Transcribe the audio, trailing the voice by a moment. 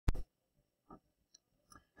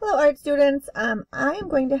Hello art students, I am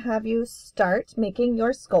going to have you start making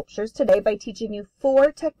your sculptures today by teaching you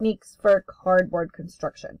 4 techniques for cardboard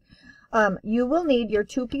construction. You will need your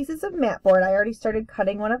 2 pieces of mat board. I already started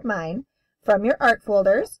cutting one of mine from your art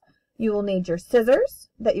folders. You will need your scissors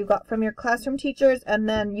that you got from your classroom teachers, and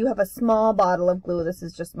then you have a small bottle of glue. This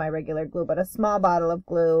is just my regular glue, but a small bottle of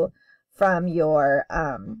glue from your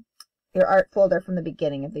art folder from the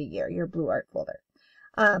beginning of the year, your blue art folder.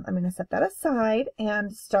 I'm going to set that aside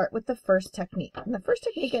and start with the first technique. And the first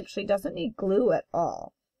technique actually doesn't need glue at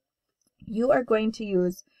all. We're going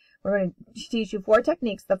to teach you 4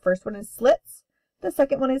 techniques. The first one is slits, the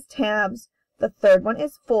second one is tabs, the third one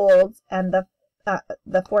is folds, and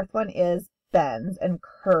the fourth one is bends and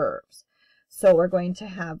curves. So we're going to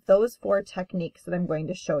have those 4 techniques that I'm going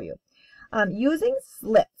to show you. Using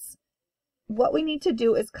slits, what we need to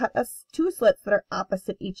do is cut 2 slits that are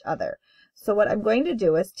opposite each other. So what I'm going to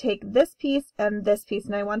do is take this piece, and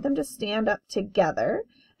I want them to stand up together,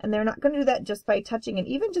 and they're not going to do that just by touching, and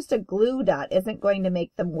even just a glue dot isn't going to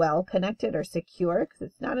make them well connected or secure because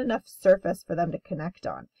it's not enough surface for them to connect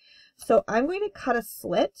on. So I'm going to cut a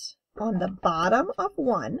slit on the bottom of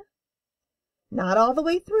one, not all the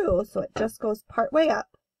way through, so it just goes part way up.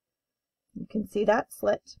 You can see that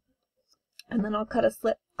slit. And then I'll cut a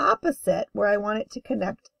slit opposite where I want it to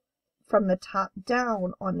connect from the top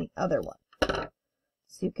down on the other one.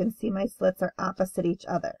 So you can see my slits are opposite each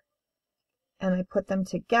other. And I put them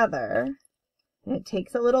together, and it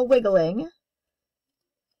takes a little wiggling,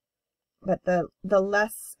 but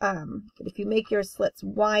if you make your slits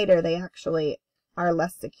wider, they actually are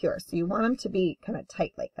less secure. So you want them to be kind of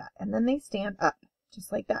tight like that. And then they stand up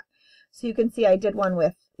just like that. So you can see I did one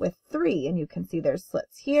with 3, and you can see there's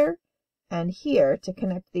slits here and here to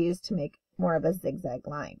connect these to make more of a zigzag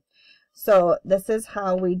line. So this is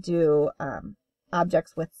how we do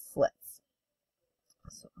objects with slits.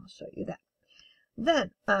 So I'll show you that.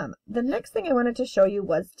 Then the next thing I wanted to show you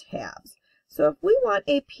was tabs. So if we want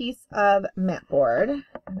a piece of mat board,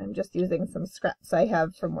 and I'm just using some scraps I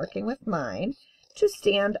have from working with mine, to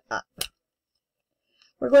stand up,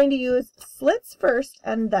 we're going to use slits first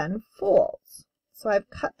and then folds. So I've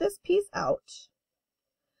cut this piece out,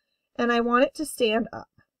 and I want it to stand up.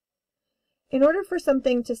 In order for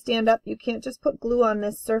something to stand up, you can't just put glue on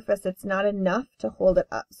this surface. It's not enough to hold it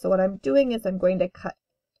up. So what I'm doing is I'm going to cut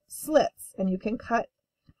slits, and you can cut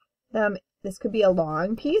them. This could be a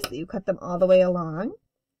long piece that you cut them all the way along,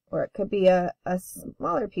 or it could be a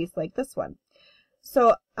smaller piece like this one.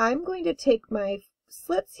 So I'm going to take my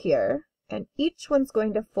slits here, and each one's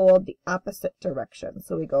going to fold the opposite direction.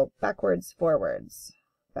 So we go backwards, forwards,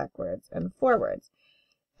 backwards, and forwards.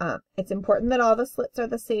 It's important that all the slits are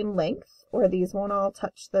the same length, or these won't all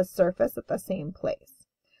touch the surface at the same place.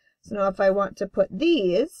 So now if I want to put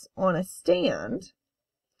these on a stand,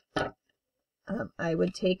 I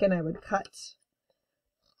would take and I would cut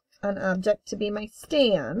an object to be my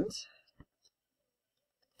stand.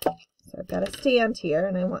 So I've got a stand here,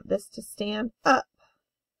 and I want this to stand up,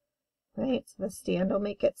 right? So the stand will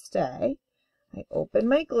make it stay. I open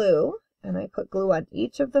my glue, and I put glue on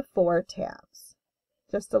each of the 4 tabs.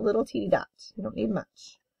 Just a little teeny dot. You don't need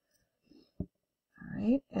much. All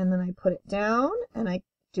right, and then I put it down, and I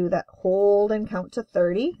do that hold and count to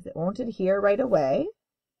 30 because it won't adhere right away.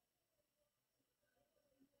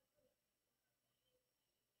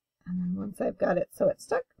 And then once I've got it so it's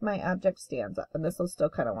stuck, my object stands up, and this will still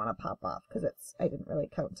kind of want to pop off because I didn't really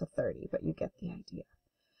count to 30, but you get the idea.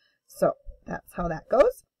 So that's how that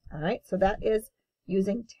goes. All right, so that is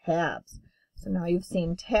using tabs. So now you've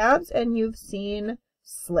seen tabs and you've seen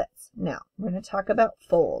slits. Now we're going to talk about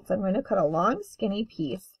folds. I'm going to cut a long skinny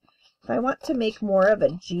piece. If I want to make more of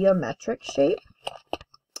a geometric shape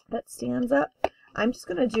that stands up, I'm just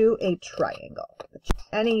going to do a triangle.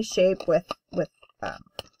 Any shape with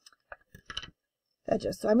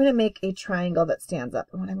edges. So I'm going to make a triangle that stands up.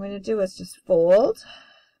 And what I'm going to do is just fold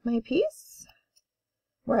my piece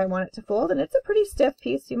where I want it to fold. And it's a pretty stiff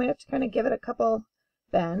piece. You might have to kind of give it a couple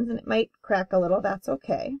bends, and it might crack a little. That's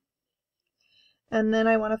okay. And then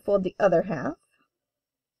I want to fold the other half.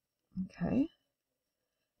 Okay.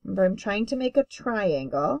 Remember, I'm trying to make a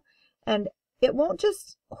triangle, and it won't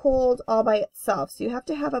just hold all by itself. So you have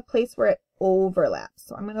to have a place where it overlaps.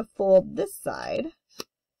 So I'm going to fold this side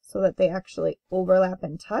so that they actually overlap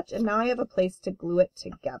and touch. And now I have a place to glue it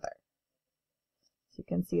together. So you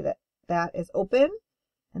can see that that is open,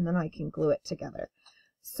 and then I can glue it together.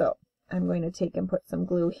 So I'm going to take and put some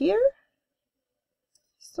glue here,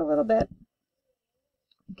 just a little bit.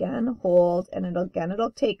 Again, hold, and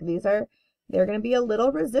it'll take, they're going to be a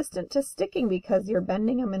little resistant to sticking because you're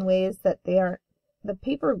bending them in ways that they aren't the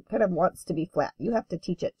paper kind of wants to be flat. You have to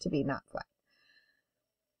teach it to be not flat.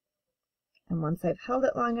 And once I've held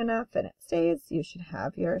it long enough and it stays, you should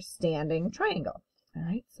have your standing triangle. All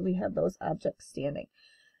right, so we have those objects standing.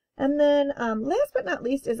 And then last but not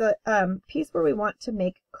least is a piece where we want to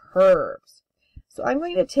make curves. So I'm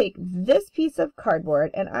going to take this piece of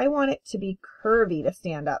cardboard and I want it to be curvy to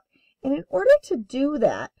stand up. And in order to do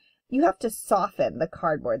that, you have to soften the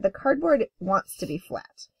cardboard. The cardboard wants to be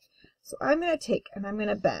flat. So I'm going to take and I'm going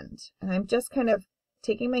to bend. And I'm just kind of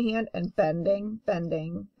taking my hand and bending,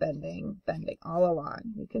 bending, bending, bending all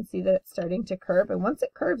along. You can see that it's starting to curve. And once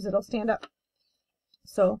it curves, it'll stand up.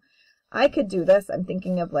 So I could do this. I'm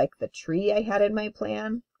thinking of like the tree I had in my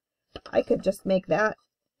plan. I could just make that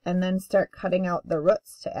and then start cutting out the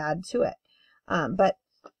roots to add to it. But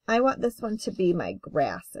I want this one to be my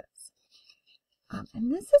grasses.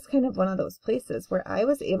 And this is kind of one of those places where I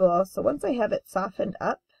was able, so once I have it softened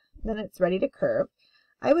up, then it's ready to curve,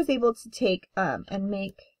 I was able to take and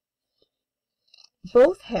make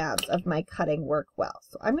both halves of my cutting work well.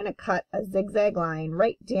 So I'm going to cut a zigzag line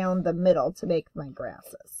right down the middle to make my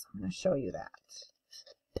grasses. I'm going to show you that.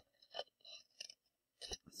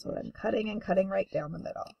 So I'm cutting and cutting right down the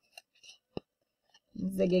middle,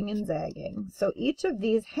 zigging and zagging. So each of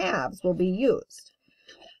these halves will be used,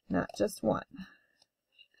 not just one.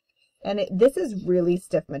 And this is really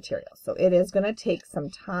stiff material, so it is going to take some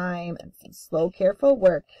time and some slow, careful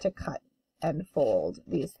work to cut and fold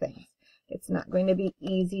these things. It's not going to be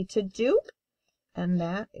easy to do, and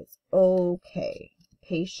that is okay.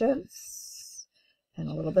 Patience and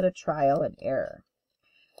a little bit of trial and error.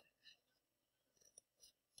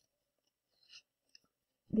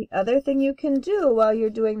 The other thing you can do while you're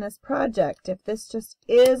doing this project, if this just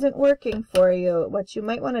isn't working for you, what you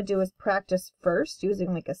might want to do is practice first,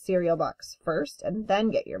 using like a cereal box first, and then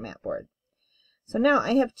get your mat board. So now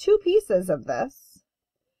I have two pieces of this,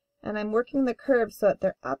 and I'm working the curves so that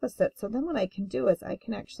they're opposite. So then what I can do is I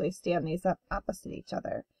can actually stand these up opposite each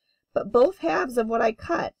other. But both halves of what I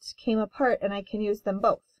cut came apart, and I can use them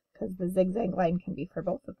both, because the zigzag line can be for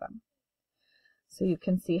both of them. So you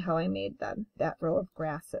can see how I made that row of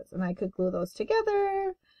grasses. And I could glue those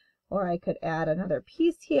together, or I could add another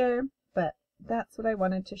piece here, but that's what I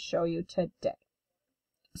wanted to show you today.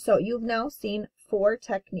 So you've now seen 4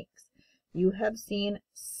 techniques. You have seen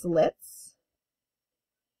slits,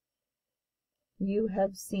 you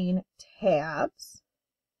have seen tabs,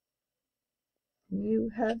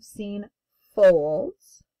 you have seen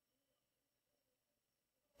folds,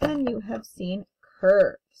 and you have seen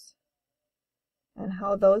curves, and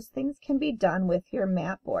how those things can be done with your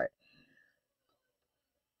mat board.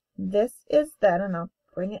 This is then, and I'll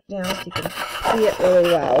bring it down so you can see it really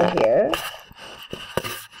well here.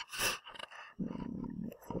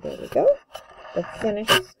 So there we go. The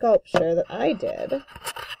finished sculpture that I did.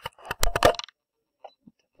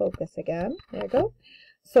 Focus again. There we go.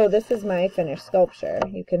 So this is my finished sculpture.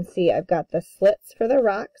 You can see I've got the slits for the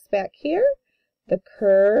rocks back here, the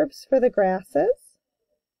curves for the grasses,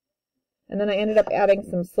 and then I ended up adding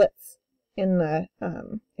some slits in the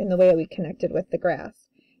way we connected with the grass.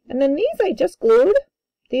 And then these I just glued,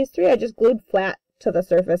 these 3 I just glued flat to the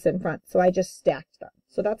surface in front, so I just stacked them.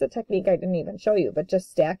 So that's a technique I didn't even show you, but just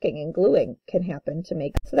stacking and gluing can happen to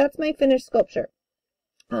make. So that's my finished sculpture.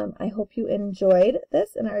 I hope you enjoyed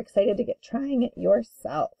this and are excited to get trying it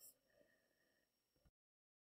yourself.